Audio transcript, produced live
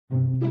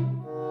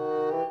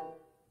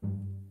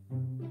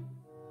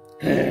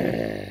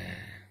Is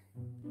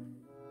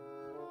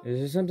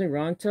there something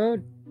wrong,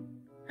 Toad?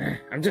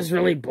 I'm just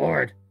really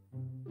bored.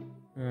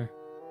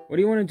 What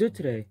do you want to do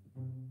today?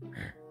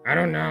 I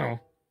don't know.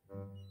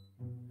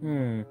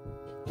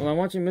 Well, I'm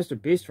watching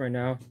Mr. Beast right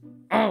now.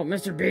 Oh,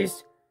 Mr.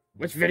 Beast?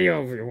 Which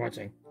video are you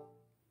watching?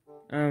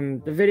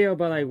 The video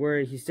about, like,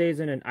 where he stays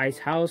in an ice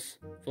house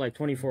for, like,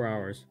 24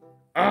 hours.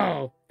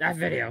 Oh, that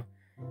video.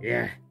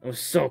 Yeah, it was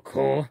so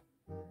cool.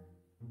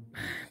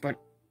 But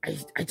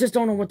I just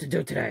don't know what to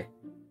do today.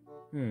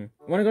 Want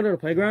to go to the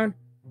playground?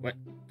 What?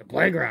 The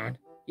playground?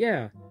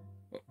 Yeah.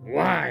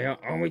 Why?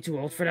 Aren't we too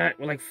old for that?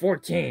 We're like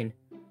 14.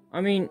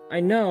 I mean,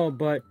 I know,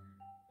 but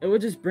it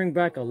would just bring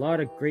back a lot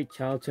of great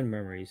childhood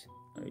memories.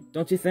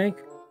 Don't you think?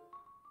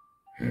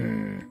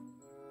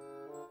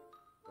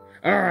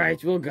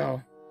 Alright, we'll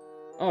go.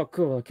 Oh,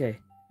 cool, okay.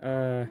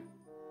 You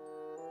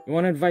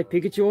want to invite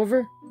Pikachu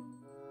over?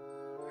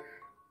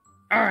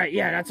 Alright,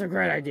 yeah, that's a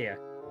great idea.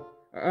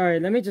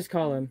 Alright, let me just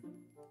call him.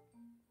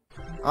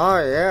 Oh,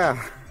 yeah.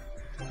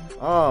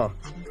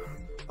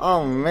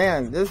 Oh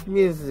man, this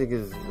music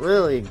is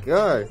really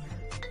good.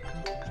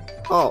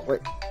 Oh,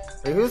 wait,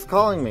 who's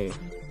calling me?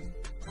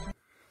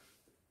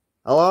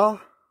 Hello?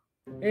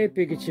 Hey,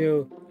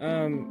 Pikachu.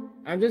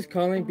 I'm just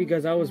calling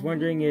because I was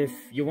wondering if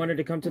you wanted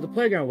to come to the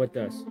playground with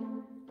us.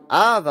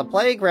 Ah, the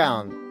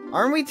playground.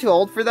 Aren't we too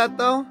old for that,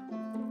 though?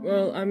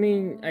 Well, I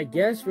mean, I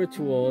guess we're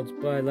too old,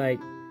 but, like,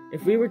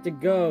 if we were to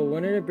go,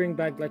 wouldn't it bring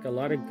back, like, a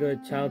lot of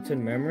good childhood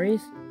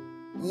memories?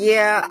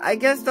 Yeah, I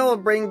guess that will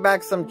bring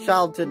back some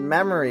childhood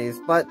memories,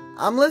 but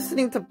I'm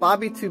listening to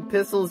Bobby Two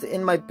Pistols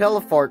in my pillow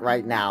fort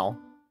right now.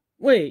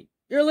 Wait,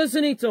 you're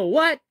listening to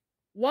what?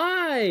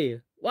 Why?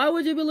 Why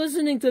would you be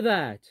listening to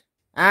that?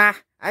 I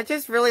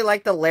just really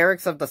like the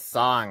lyrics of the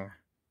song.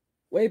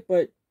 Wait,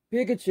 but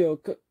Pikachu,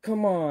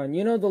 come on.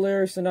 You know the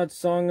lyrics in that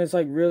song is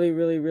like really...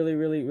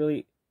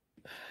 You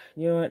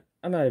know what?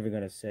 I'm not even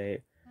gonna say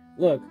it.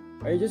 Look,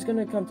 are you just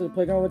gonna come to the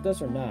playground with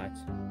us or not?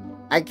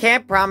 I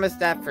can't promise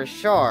that for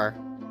sure,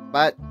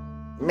 but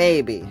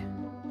maybe.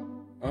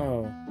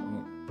 Oh,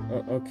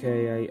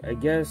 okay, I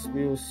guess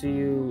we will see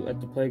you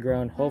at the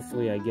playground,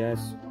 hopefully, I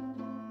guess.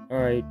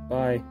 Alright,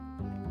 bye.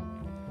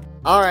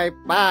 Alright,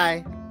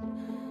 bye.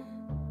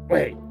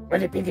 Wait,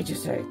 what did Pikachu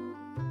say?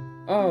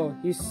 Oh,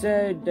 he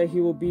said that he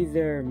will be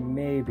there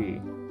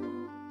maybe.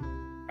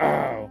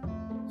 Oh,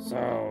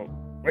 so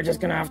we're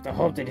just gonna have to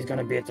hope that he's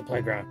gonna be at the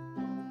playground.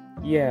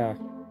 Yeah.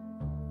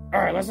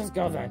 Alright, let's just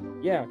go then.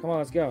 Yeah, come on,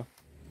 let's go.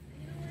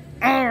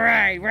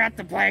 Alright, we're at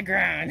the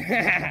playground.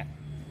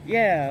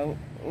 Yeah.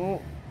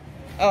 Oh,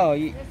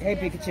 hey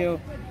Pikachu.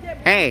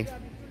 Hey.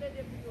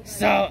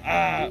 So,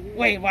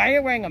 wait, why are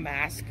you wearing a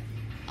mask?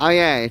 Oh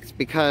yeah, it's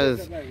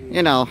because,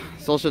 you know,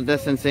 social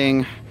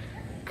distancing,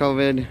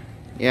 COVID,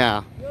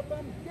 yeah.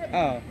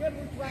 Oh.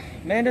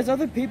 Man, there's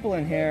other people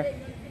in here.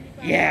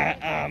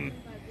 Yeah,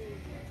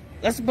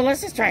 let's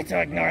just try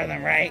to ignore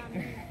them, right?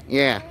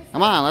 Yeah,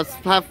 come on, let's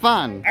have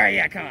fun. Alright,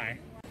 yeah, come on.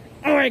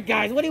 Alright,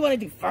 guys, what do you want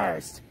to do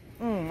first?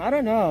 I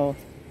don't know.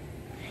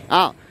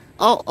 Oh,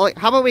 how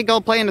about we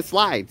go play in the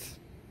slides?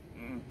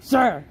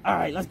 Sure.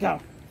 Alright, let's go.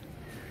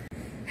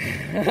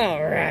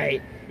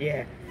 Alright,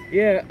 yeah.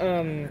 Yeah,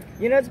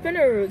 you know, it's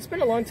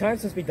been a long time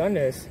since we've done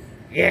this.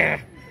 Yeah,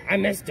 I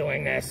miss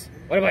doing this.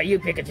 What about you,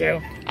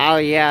 Pikachu? Oh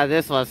yeah,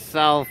 this was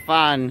so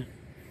fun.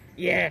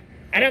 Yeah,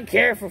 I don't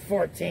care if we're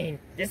 14.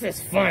 This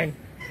is fun.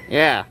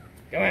 Yeah.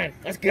 Come on,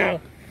 let's go.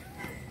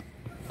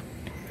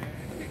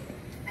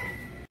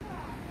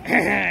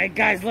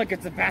 Guys, look,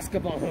 it's a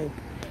basketball hoop.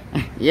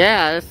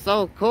 Yeah, it's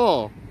so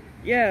cool.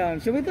 Yeah,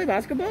 should we play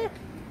basketball?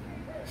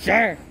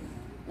 Sure.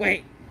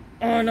 Wait.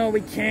 Oh, no,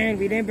 we can't.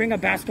 We didn't bring a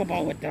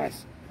basketball with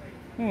us.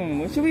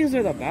 What should we use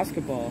with a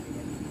basketball?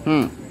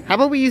 How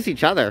about we use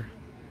each other?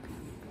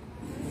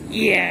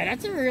 Yeah,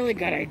 that's a really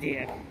good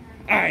idea.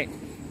 Alright.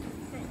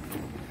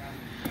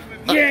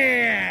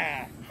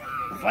 Yeah!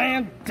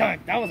 Slam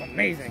dunk. That was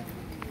amazing.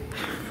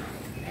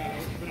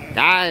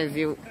 Guys,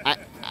 you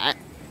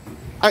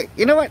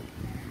know what?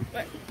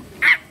 What?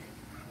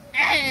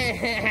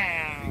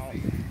 Ow!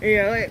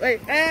 Yeah,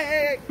 wait.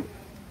 Hey!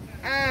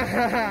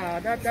 Ah,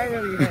 that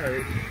really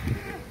hurt.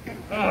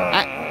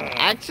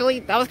 Actually,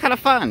 that was kind of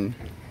fun.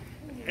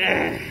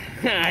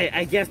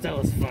 I guess that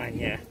was fun,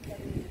 yeah.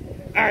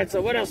 Alright,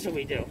 so what else should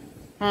we do?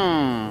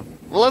 Well,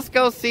 let's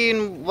go see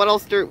what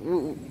else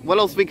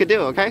we could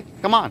do, okay?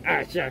 Come on.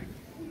 Alright, sure.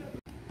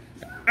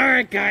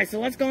 Alright, guys, so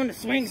let's go on the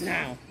swings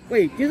now.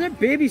 Wait, these are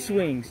baby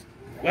swings.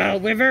 Well,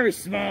 we're very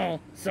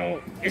small,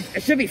 so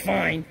it should be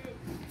fine.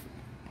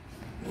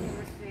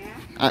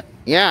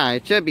 Yeah,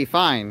 it should be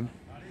fine.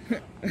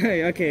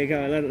 Okay,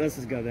 go. Let's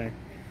just go then.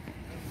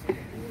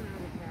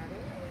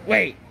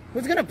 Wait,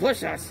 who's gonna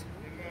push us?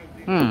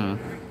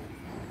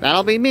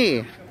 That'll be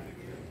me.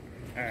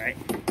 Alright.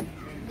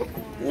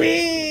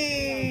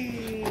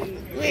 Whee!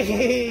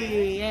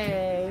 Whee!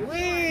 Yay!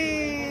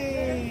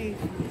 Whee!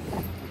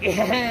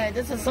 Yeah,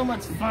 this is so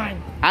much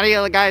fun. How do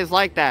you guys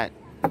like that?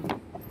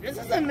 This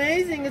is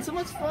amazing. It's so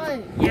much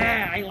fun.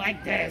 Yeah, I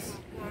like this.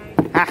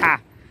 Haha.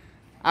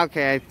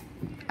 Okay,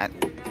 I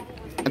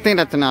think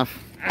that's enough.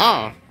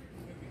 Oh.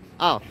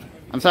 Oh.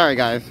 I'm sorry,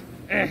 guys.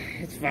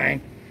 It's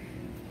fine.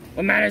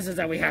 What matters is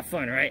that we have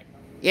fun, right?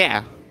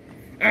 Yeah.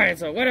 Alright,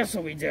 so what else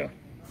will we do?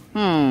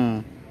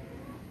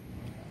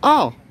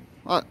 Oh.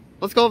 Well,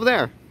 let's go over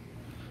there.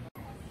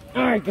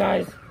 Alright,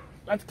 guys.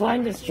 Let's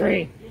climb this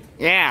tree.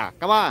 Yeah,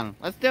 come on.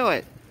 Let's do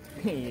it.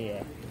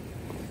 Yeah.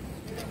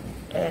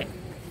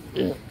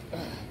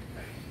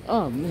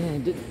 Oh,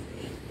 man.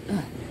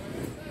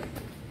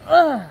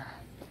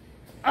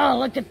 Oh,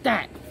 look at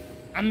that.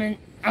 I'm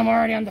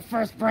already on the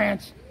first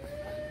branch.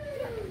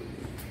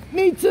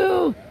 Me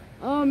too.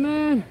 Oh,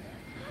 man.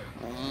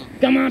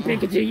 Come on,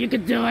 Pikachu. You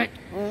can do it.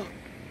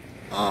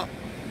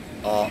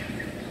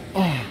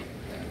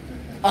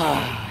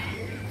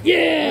 Yeah,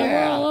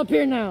 we're all up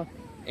here now.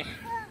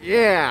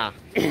 Yeah.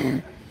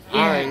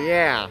 Alright,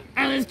 yeah.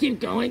 Alright, let's keep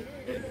going.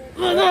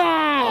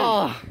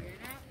 Oh.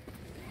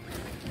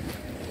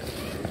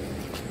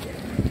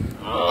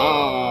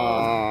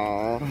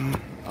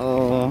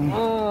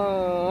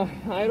 Oh,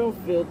 I don't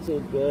feel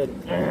too good.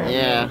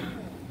 Yeah.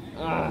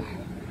 No.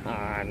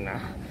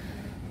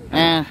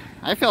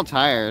 I feel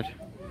tired.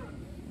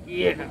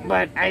 Yeah,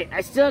 but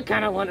I still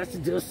kind of want us to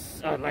do,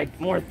 like,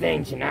 more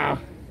things, you know?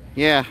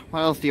 Yeah,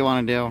 what else do you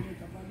want to do?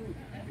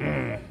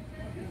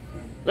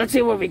 Let's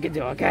see what we can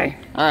do, okay?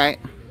 Alright.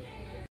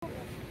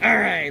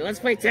 Alright, let's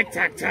play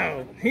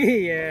tic-tac-toe.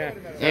 Yeah.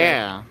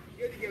 Yeah.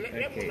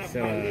 Okay,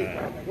 so,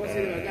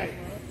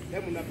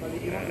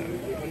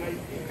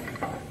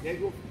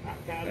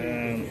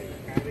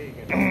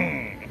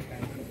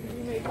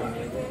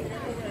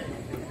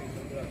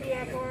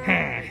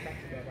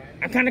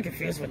 I'm kind of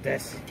confused with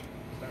this.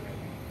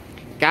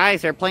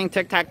 Guys, they're playing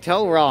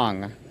tic-tac-toe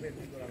wrong.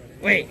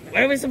 Wait,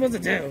 what are we supposed to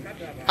do?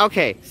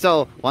 Okay,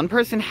 so one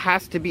person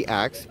has to be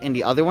X and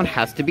the other one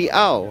has to be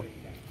O.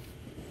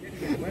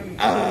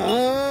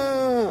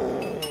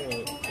 Oh,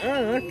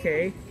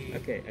 okay.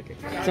 Okay.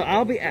 So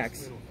I'll be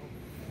X.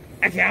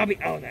 Okay, I'll be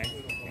O then.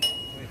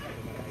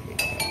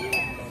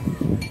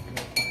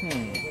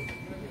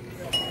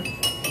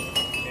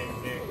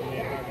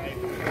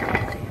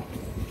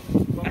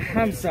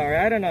 I'm sorry,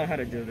 I don't know how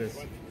to do this.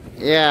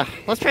 Yeah,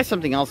 let's try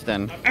something else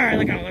then.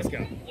 Alright, let's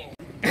go.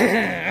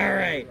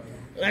 Alright,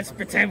 let's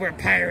pretend we're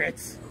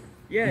pirates.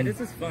 Yeah, this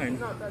is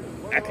fun.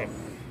 Okay.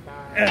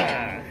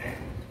 Alright,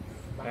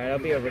 I'll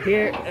be over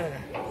here.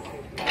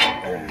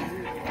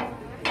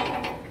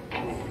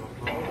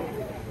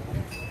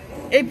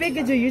 Hey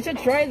Pikachu, you should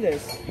try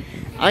this.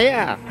 Oh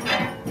yeah.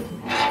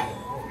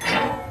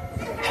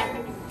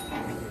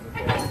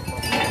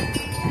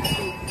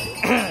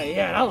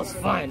 Yeah, that was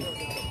fun.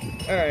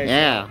 Alright.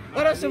 Yeah.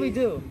 What else should we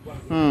do?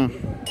 I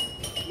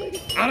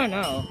don't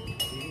know.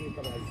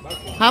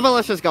 How about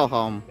let's just go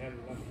home?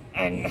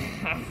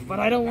 But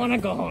I don't want to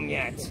go home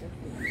yet.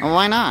 Well,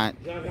 why not?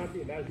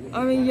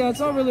 I mean, yeah, it's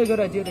not really a good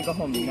idea to go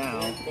home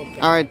now.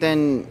 Alright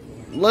then,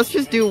 let's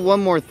just do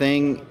one more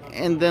thing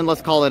and then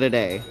let's call it a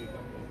day.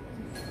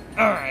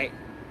 Alright,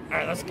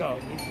 let's go.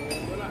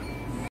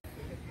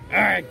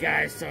 Alright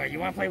guys, so you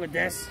want to play with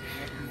this?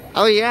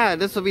 Oh yeah,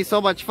 this will be so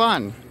much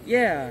fun.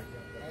 Yeah.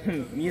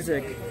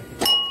 Music.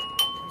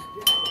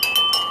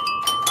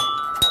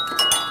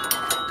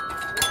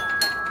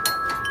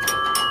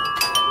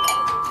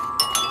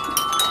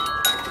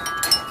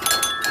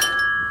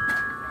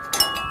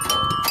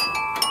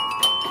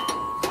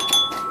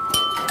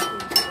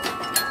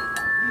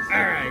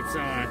 Alright, so,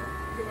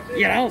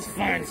 yeah, that was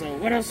fun. So,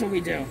 what else should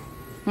we do?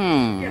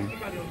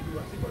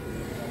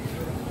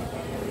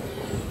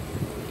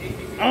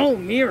 Oh,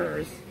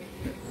 mirrors.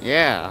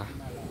 Yeah.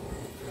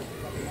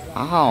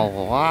 Oh,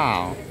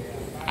 wow.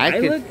 I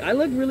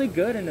look really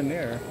good in the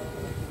mirror.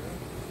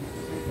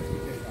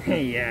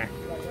 Yeah.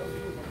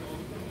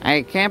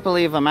 I can't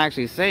believe I'm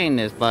actually saying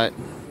this, but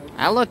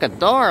I look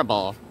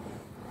adorable.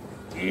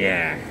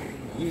 Yeah.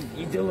 You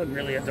do look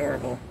really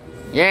adorable.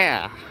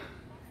 Yeah.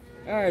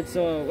 Alright,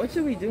 so what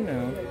should we do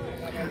now?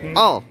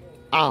 Oh.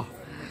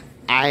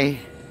 I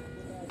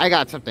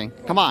got something.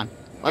 Come on.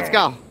 Let's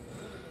go.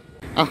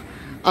 Oh,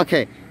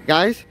 okay.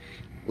 Guys,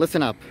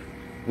 listen up.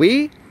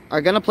 We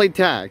are gonna play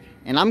tag,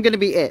 and I'm gonna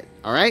be it,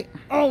 alright?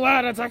 Oh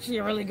wow, that's actually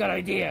a really good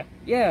idea.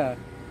 Yeah.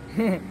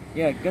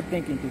 Yeah, good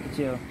thinking,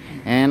 Pikachu.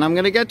 And I'm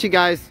gonna get you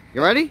guys.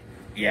 You ready?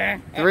 Yeah.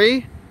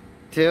 3,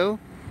 2,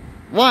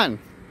 1.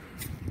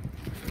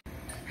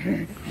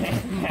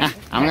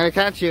 I'm gonna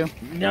catch you.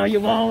 No, you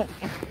won't.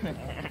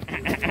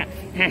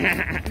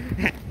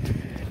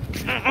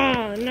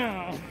 Oh,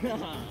 no.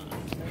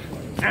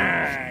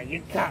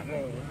 You caught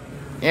me.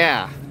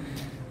 Yeah.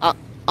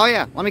 Oh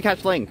yeah, let me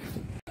catch Link.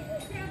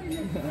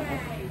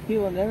 He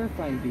will never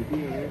find me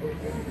here.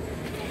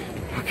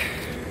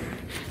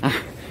 Okay.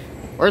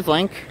 Where's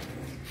Link?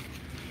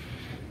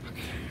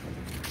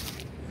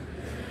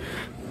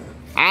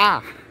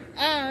 Ah!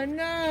 Oh,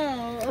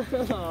 no.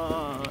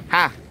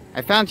 Ha!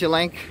 I found you,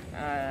 Link.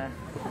 I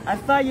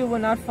thought you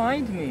would not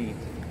find me.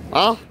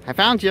 Well, I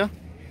found you.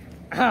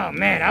 Oh,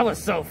 man, that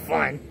was so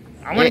fun.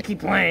 I want to keep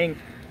playing.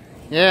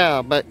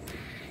 Yeah, but,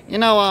 you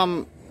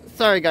know,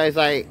 sorry guys,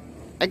 I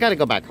gotta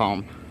go back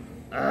home.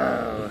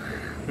 Oh.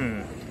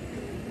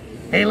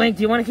 Hey, Link,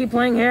 do you want to keep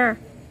playing here?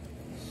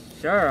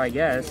 Sure, I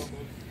guess.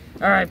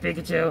 Alright,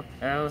 Pikachu.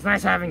 It was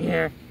nice having you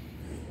here.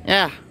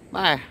 Yeah,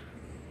 bye.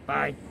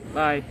 Bye.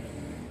 Bye.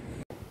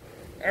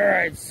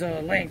 Alright,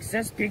 so Link,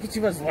 since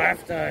Pikachu has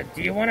left,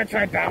 do you want to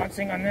try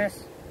balancing on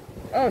this?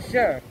 Oh,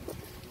 sure.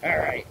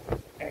 Alright.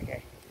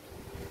 Okay.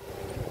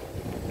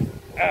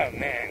 Oh,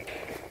 man.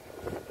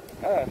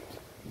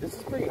 This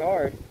is pretty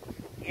hard.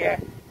 Yeah.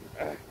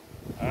 Oh,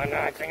 no,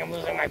 I think I'm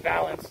losing my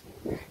balance.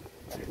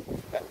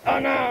 Oh,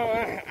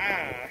 no!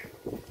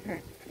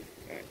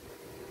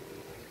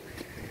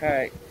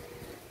 Alright.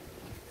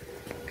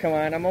 Come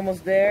on, I'm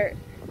almost there.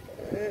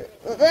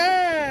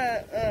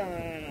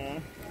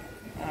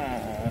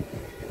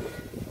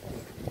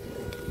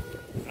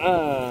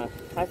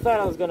 I thought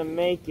I was gonna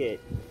make it.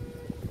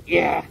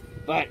 Yeah,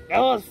 but that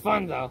was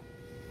fun though.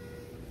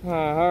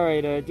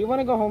 Alright, do you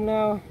want to go home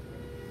now?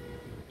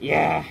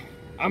 Yeah,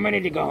 I'm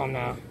ready to go home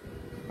now.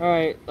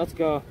 Alright, let's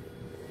go.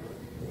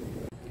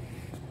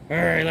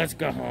 Alright, let's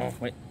go home.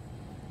 Wait.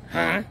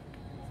 Huh?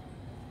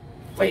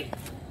 Wait,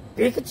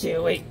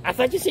 Pikachu, wait, I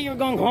thought you said you were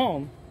going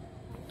home.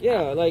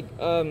 Yeah, like,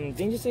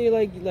 didn't you say,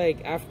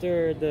 like,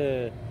 after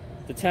the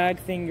tag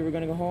thing you were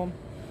gonna go home?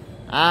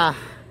 I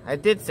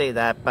did say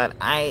that, but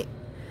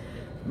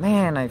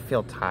man, I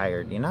feel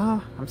tired, you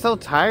know? I'm so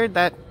tired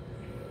that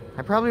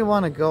I probably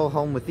want to go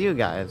home with you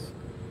guys.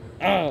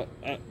 Oh,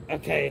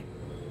 okay.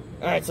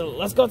 Alright, so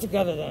let's go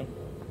together then.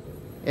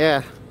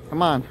 Yeah,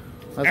 come on,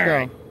 let's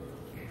go.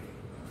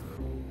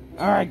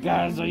 Alright,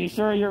 guys, are you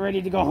sure you're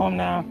ready to go home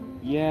now?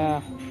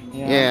 Yeah.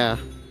 Yeah.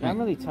 I'm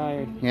really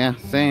tired. Yeah,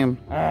 same.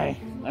 Alright,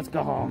 let's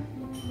go home.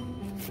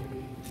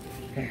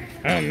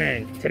 Oh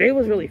man, today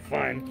was really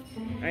fun.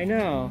 I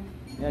know.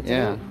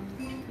 Yeah.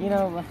 You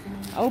know,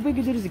 I hope we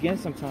could do this again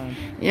sometime.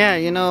 Yeah,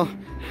 you know,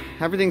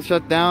 everything's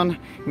shut down,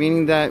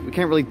 meaning that we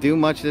can't really do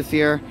much this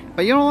year.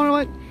 But you know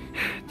what?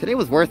 Today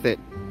was worth it.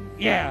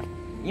 Yeah.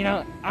 You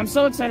know, I'm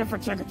so excited for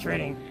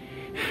trick-or-treating.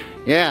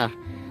 Yeah.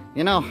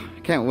 You know, I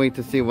can't wait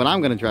to see what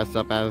I'm gonna dress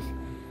up as.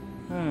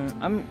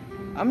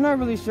 I'm not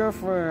really sure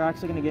if we're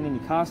actually gonna get any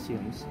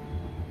costumes.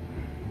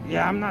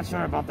 Yeah, I'm not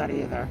sure about that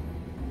either.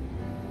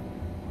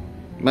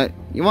 But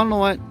you wanna know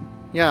what?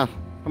 Yeah,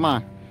 come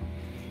on.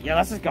 Yeah,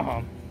 let's just go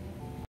home.